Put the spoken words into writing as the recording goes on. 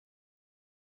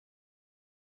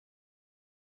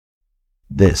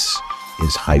This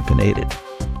is Hyphenated,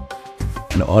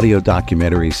 an audio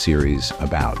documentary series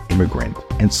about immigrant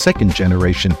and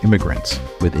second-generation immigrants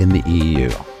within the EU,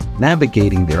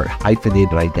 navigating their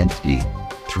hyphenated identity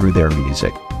through their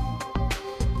music.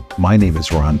 My name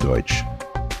is Ron Deutsch.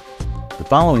 The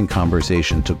following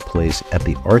conversation took place at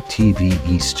the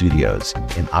RTVE studios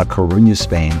in A Coruña,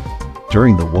 Spain,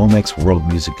 during the Womex World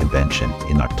Music Convention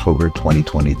in October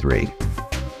 2023.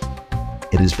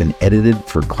 It has been edited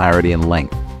for clarity and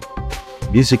length.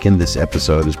 Music in this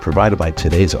episode is provided by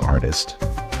today's artist,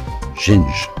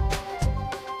 Jinj.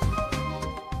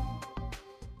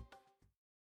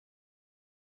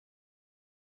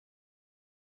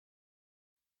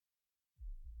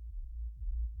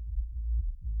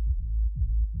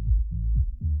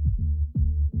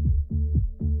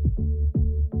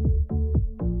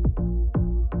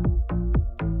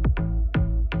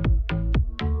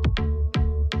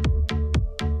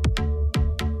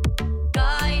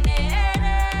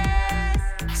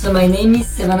 So my name is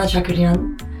Sevana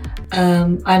Chakrian.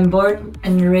 I'm born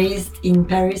and raised in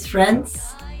Paris,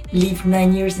 France. Lived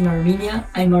 9 years in Armenia.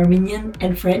 I'm Armenian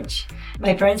and French.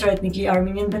 My parents are ethnically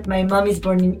Armenian, but my mom is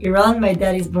born in Iran. My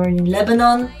dad is born in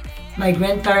Lebanon. My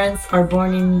grandparents are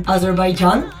born in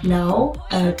Azerbaijan now,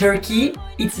 Turkey.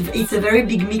 It's a very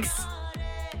big mix.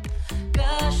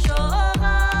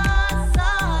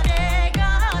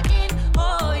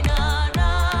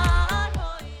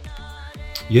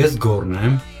 Yes,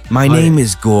 Gornem. My name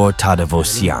is Gor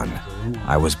Tadavosyan.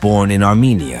 I was born in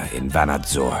Armenia, in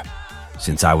Vanadzor.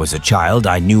 Since I was a child,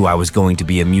 I knew I was going to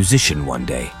be a musician one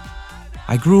day.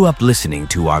 I grew up listening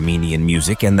to Armenian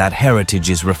music, and that heritage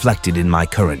is reflected in my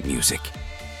current music.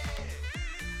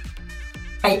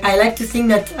 I like to think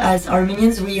that as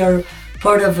Armenians, we are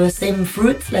part of the same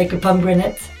fruit, like a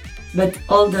pomegranate, but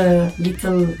all the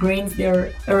little grains,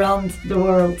 they're around the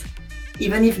world.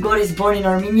 Even if God is born in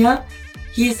Armenia,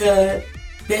 he's a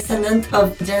descendant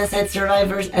of genocide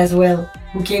survivors as well,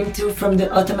 who came from the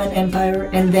Ottoman Empire,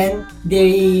 and then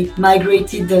they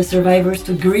migrated the survivors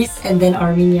to Greece and then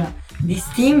Armenia. This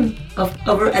theme of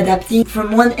over-adapting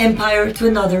from one empire to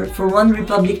another, from one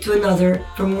republic to another,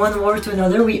 from one war to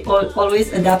another, we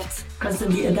always adapt,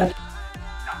 constantly adapt.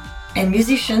 And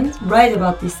musicians write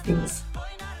about these things.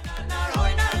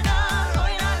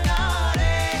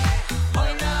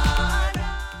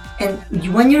 And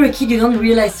when you're a kid, you don't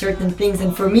realize certain things.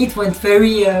 And for me, it went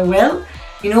very well.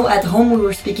 You know, at home, we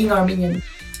were speaking Armenian.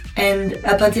 And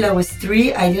up until I was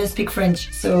 3, I didn't speak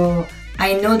French. So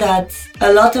I know that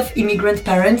a lot of immigrant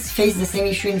parents face the same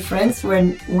issue in France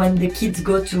when the kids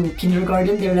go to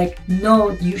kindergarten, they're like,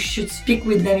 no, you should speak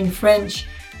with them in French.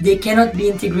 They cannot be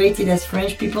integrated as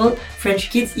French people, French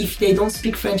kids, if they don't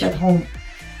speak French at home.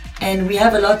 And we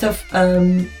have a lot of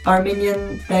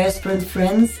Armenian diaspora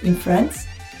friends in France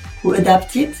who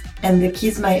adapted, and the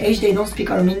kids my age, they don't speak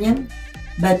Armenian,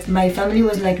 but my family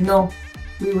was like, no,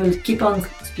 we will keep on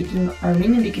speaking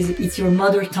Armenian because it's your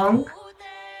mother tongue.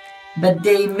 But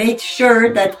they made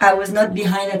sure that I was not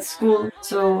behind at school,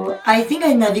 so I think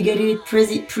I navigated it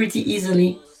pretty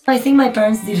easily. I think my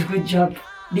parents did a good job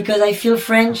because I feel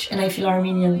French and I feel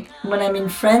Armenian. When I'm in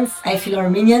France, I feel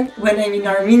Armenian. When I'm in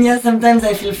Armenia, sometimes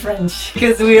I feel French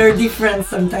because we are different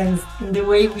sometimes in the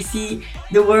way we see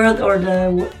the world or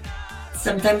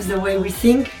sometimes the way we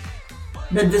think,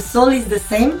 that the soul is the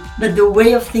same, but the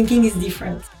way of thinking is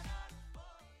different.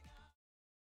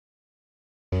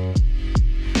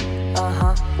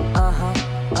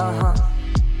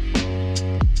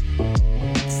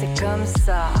 C'est comme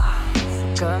ça.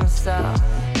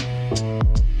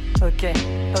 Okay,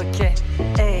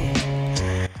 hey.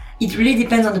 It really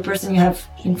depends on the person you have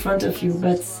in front of you,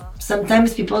 but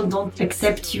sometimes people don't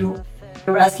accept you.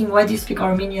 They were asking, why do you speak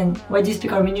Armenian? Why do you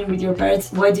speak Armenian with your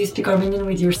parents? Why do you speak Armenian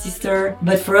with your sister?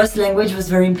 But for us, language was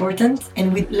very important.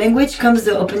 And with language comes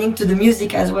the opening to the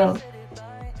music as well.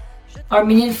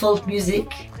 Armenian folk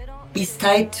music is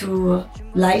tied to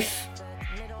life.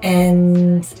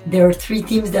 And there are 3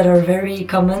 themes that are very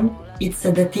common. It's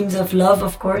the themes of love,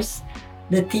 of course,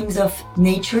 the themes of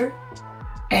nature,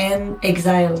 and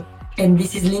exile. And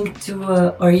this is linked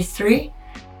to our history.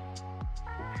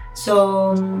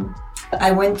 So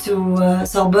I went to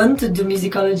Sorbonne to do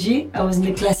musicology. I was in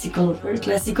the very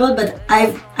classical, but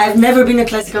I've never been a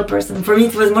classical person. For me,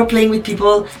 it was more playing with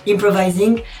people,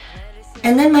 improvising.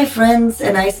 And then my friends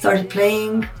and I started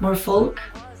playing more folk.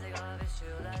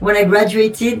 When I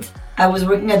graduated, I was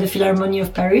working at the Philharmonie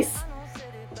of Paris,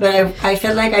 but I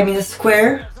felt like I'm in a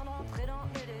square.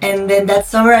 And then that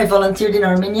summer I volunteered in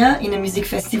Armenia in a music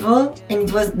festival, and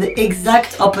it was the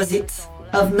exact opposite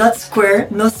of not square,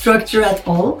 no structure at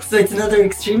all. So it's another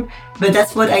extreme, but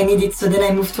that's what I needed. So then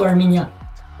I moved to Armenia.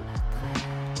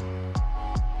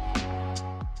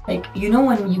 Like, you know,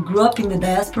 when you grew up in the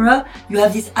diaspora, you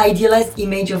have this idealized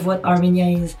image of what Armenia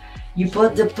is. You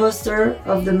put the poster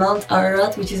of the Mount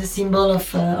Ararat, which is a symbol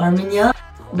of Armenia.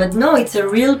 But no, it's a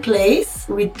real place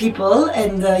with people,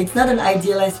 and it's not an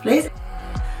idealized place.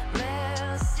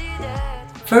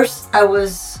 First, I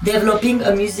was developing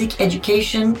a music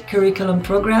education curriculum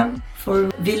program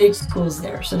for village schools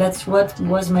there. So that's what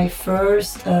was my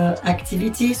first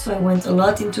activity. So I went a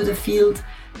lot into the field,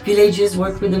 villages,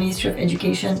 worked with the Ministry of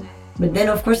Education. But then,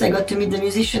 of course, I got to meet the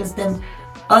musicians. Then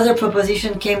other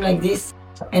proposition came like this.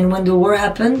 And when the war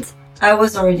happened, I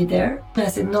was already there. And I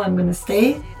said, no, I'm going to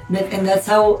stay. And that's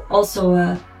how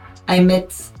also I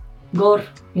met Gor,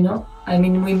 you know. I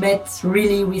mean,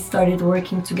 we started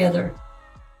working together.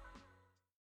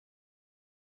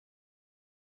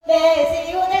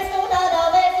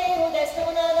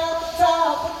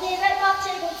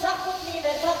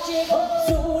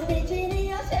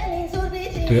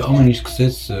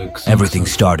 Everything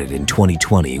started in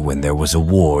 2020 when there was a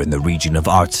war in the region of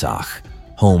Artsakh,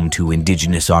 home to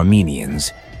indigenous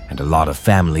Armenians, and a lot of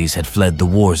families had fled the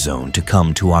war zone to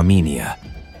come to Armenia.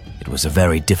 It was a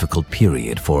very difficult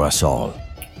period for us all.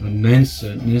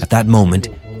 At that moment,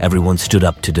 everyone stood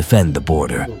up to defend the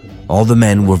border. All the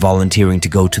men were volunteering to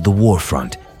go to the war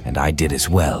front, and I did as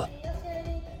well.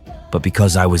 But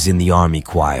because I was in the army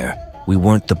choir, we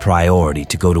weren't the priority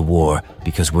to go to war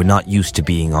because we're not used to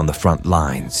being on the front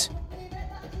lines.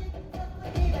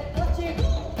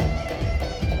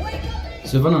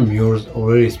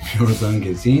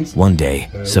 One day,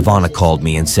 Savannah called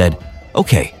me and said,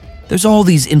 "Okay, there's all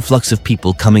these influx of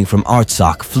people coming from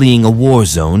Artsakh fleeing a war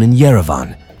zone in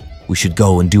Yerevan. We should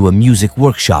go and do a music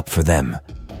workshop for them."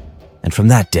 And from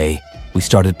that day, we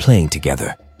started playing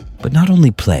together. But not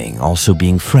only playing, also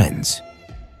being friends.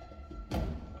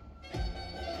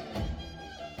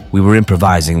 We were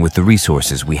improvising with the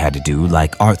resources we had to do,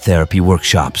 like art therapy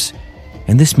workshops.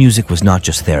 And this music was not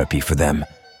just therapy for them,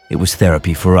 it was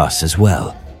therapy for us as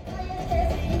well.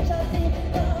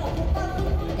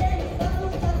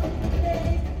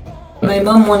 My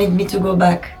mom wanted me to go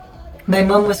back. My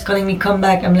mom was calling me, come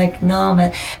back. I'm like, no,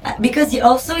 man. Because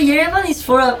also Yerevan is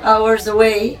 4 hours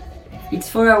away. It's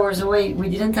 4 hours away. We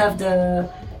didn't have the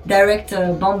direct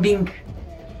bombing.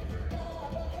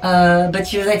 But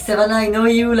she was like, Savannah, I know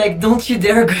you. Like, don't you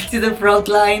dare go to the front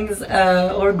lines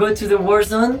or go to the war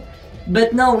zone.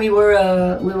 But no, we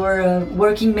were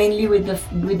working mainly with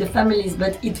the families.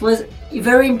 But it was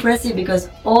very impressive because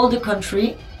all the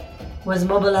country was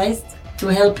mobilized to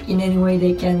help in any way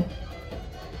they can.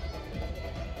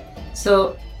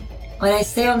 So when I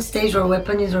say on stage or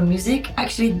weapons or music,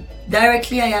 actually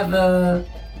directly I have a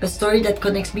story that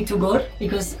connects me to Gor,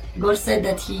 because Gor said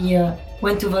that he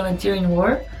went to volunteer in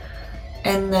war,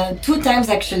 and 2 times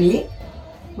actually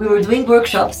we were doing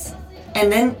workshops,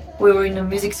 and then we were in a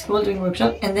music school doing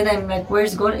workshop, and then I'm like,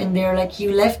 where's Gor? And they're like, he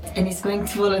left and he's going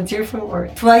to volunteer for war.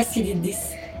 Twice he did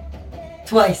this.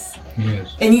 Twice.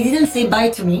 Yes. And he didn't say bye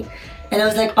to me, and I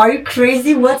was like, are you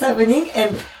crazy? What's happening?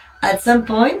 And at some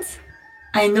point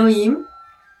I know him.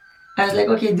 I was like,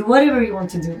 okay, do whatever you want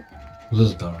to do.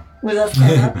 With us,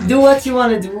 do what you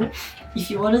want to do. If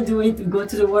you want to do it, go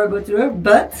to the war, go to the war.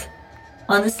 But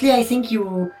honestly, I think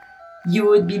you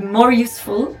would be more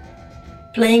useful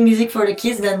playing music for the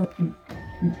kids than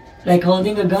like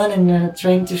holding a gun and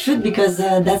trying to shoot, because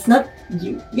that's not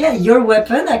you. Yeah, your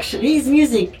weapon actually is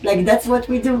music. Like, that's what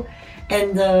we do.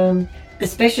 And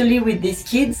especially with these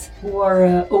kids who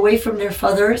are away from their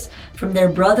fathers, from their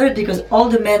brothers, because all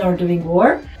the men are doing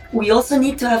war. We also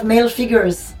need to have male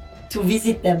figures to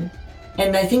visit them.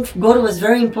 And I think God was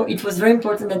very important. It was very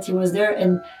important that he was there.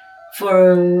 And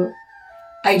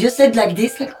I just said like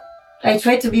this, like, I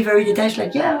tried to be very detached,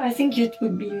 like, yeah, I think you'd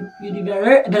be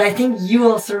better. But I think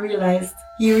you also realized,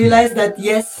 he realized that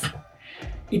yes,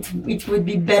 it would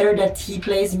be better that he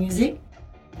plays music.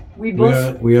 We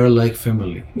are like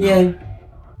family. Yeah,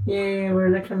 we're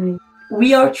like family.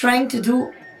 We are trying to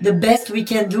do the best we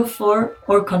can do for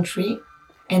our country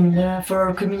and for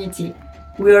our community.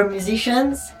 We are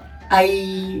musicians.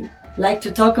 I like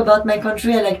to talk about my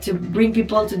country. I like to bring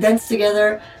people to dance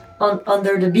together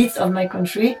under the beats of my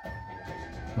country.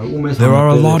 There are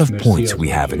a lot of points we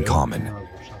have in common,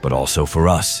 but also for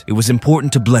us, it was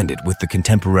important to blend it with the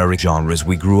contemporary genres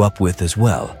we grew up with as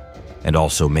well, and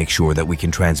also make sure that we can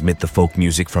transmit the folk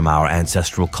music from our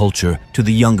ancestral culture to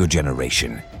the younger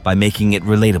generation by making it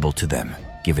relatable to them,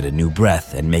 give it a new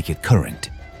breath, and make it current.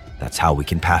 That's how we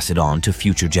can pass it on to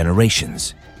future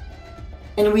generations.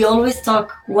 And we always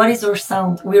talk, what is our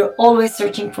sound? We're always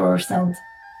searching for our sound.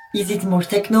 Is it more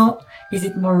techno? Is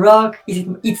it more rock?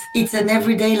 It's an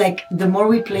everyday, like, the more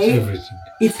we play, It's everything.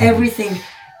 It's everything.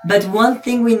 But one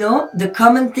thing we know, the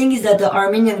common thing is that the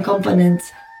Armenian component,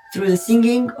 through the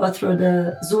singing or through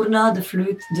the zurna, the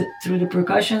flute, through the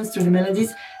percussions, through the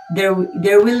melodies, there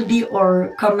will be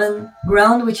our common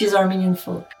ground, which is Armenian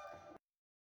folk.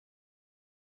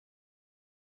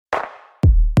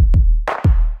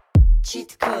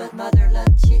 Cheat code,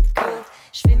 motherland, cheat code.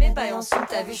 Je fais mes bails en son,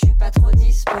 t'as vu, je suis pas trop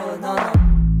dispo. Non, non.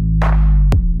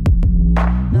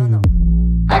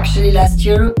 Actually, last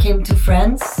year came to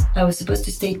France. I was supposed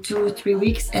to stay 2-3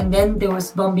 weeks, and then there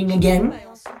was bombing again.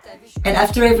 And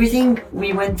after everything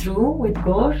we went through with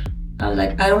Gor, I was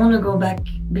like, I don't want to go back,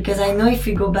 because I know if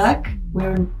we go back,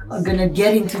 we're gonna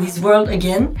get into this world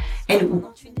again. And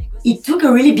it took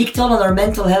a really big toll on our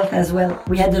mental health as well.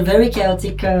 We had a very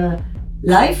chaotic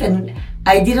life, and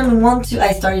I didn't want to.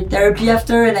 I started therapy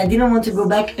after, and I didn't want to go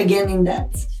back again in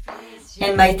that.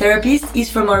 And my therapist is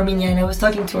from Armenia, and I was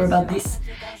talking to her about this.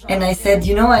 And I said,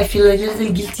 I feel a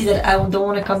little guilty that I don't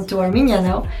want to come to Armenia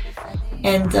now.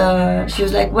 And she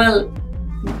was like, well,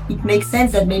 it makes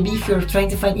sense that maybe if you're trying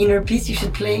to find inner peace, you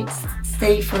should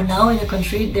stay for now in a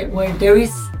country where there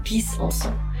is peace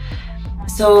also.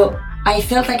 So I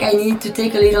felt like I needed to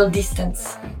take a little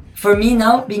distance. For me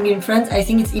now, being in France, I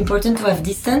think it's important to have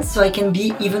distance so I can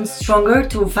be even stronger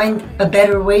to find a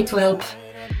better way to help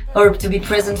or to be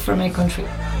present for my country.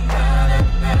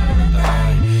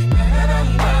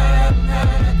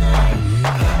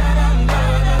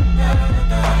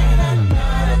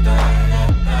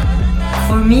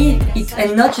 For me,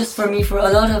 and not just for me, for a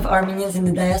lot of Armenians in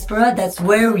the diaspora, that's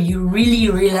where you really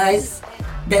realize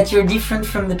that you're different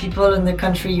from the people in the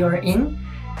country you're in,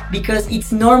 because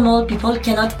it's normal, people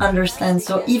cannot understand.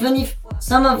 So even if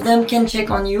some of them can check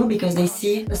on you because they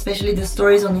see, especially the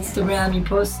stories on Instagram you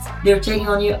post, they're checking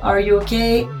on you, are you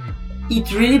okay? It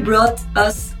really brought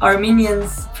us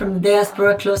Armenians from the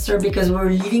diaspora closer because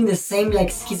we're living the same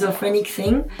schizophrenic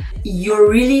thing. You're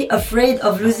really afraid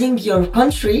of losing your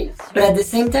country, but at the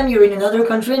same time you're in another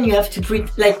country and you have to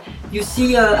you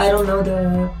see,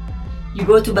 you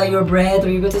go to buy your bread or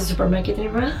you go to the supermarket and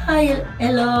you're like, hi,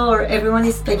 hello, or everyone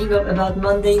is talking about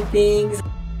mundane things.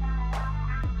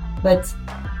 But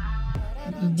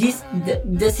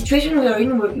the situation we are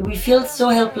in, we feel so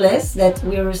helpless that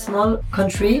we are a small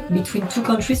country between two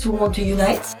countries who want to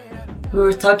unite. We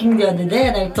were talking the other day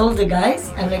and I told the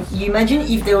guys, I'm like, you imagine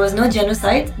if there was no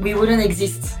genocide, we wouldn't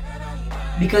exist.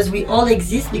 Because we all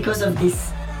exist because of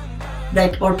this.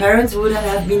 Our parents wouldn't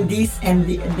have been this and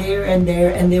there and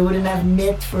there, and they wouldn't have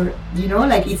met for,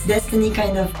 it's destiny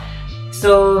kind of.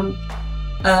 So,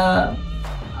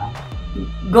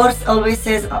 Gors always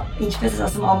says,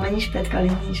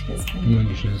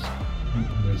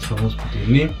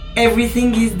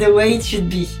 everything is the way it should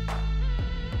be.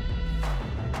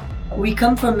 We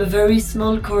come from a very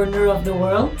small corner of the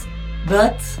world,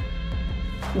 but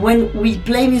when we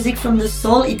play music from the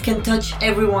soul, it can touch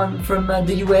everyone from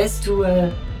the US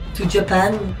to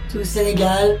Japan to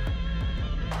Senegal.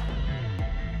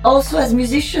 Also, as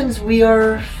musicians,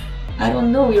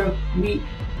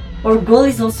 our goal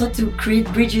is also to create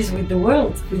bridges with the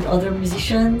world, with other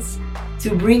musicians,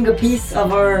 to bring a piece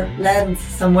of our land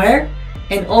somewhere,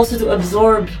 and also to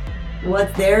absorb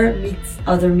what's there, meet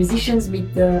other musicians,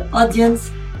 meet the audience,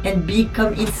 and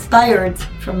become inspired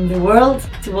from the world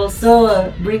to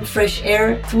also bring fresh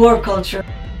air to our culture.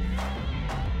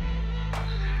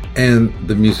 And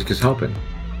the music is helping.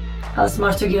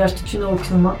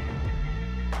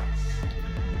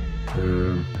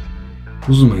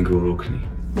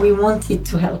 We want it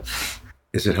to help.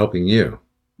 Is it helping you?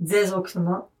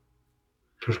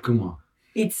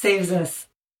 It saves us.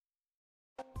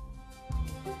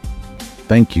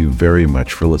 Thank you very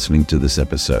much for listening to this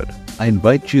episode. I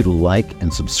invite you to like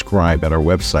and subscribe at our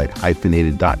website,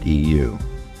 hyphenated.eu,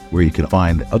 where you can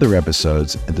find other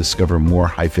episodes and discover more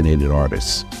hyphenated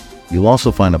artists. You'll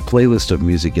also find a playlist of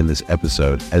music in this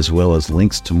episode, as well as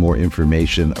links to more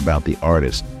information about the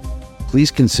artist. Please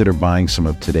consider buying some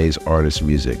of today's artist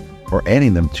music or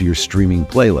adding them to your streaming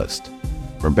playlist.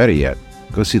 Or better yet,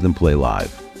 go see them play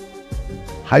live.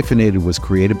 Hyphenated was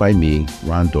created by me,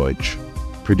 Ron Deutsch,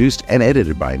 produced and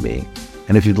edited by me.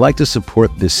 And if you'd like to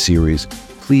support this series,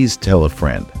 please tell a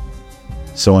friend.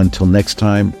 So until next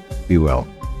time, be well.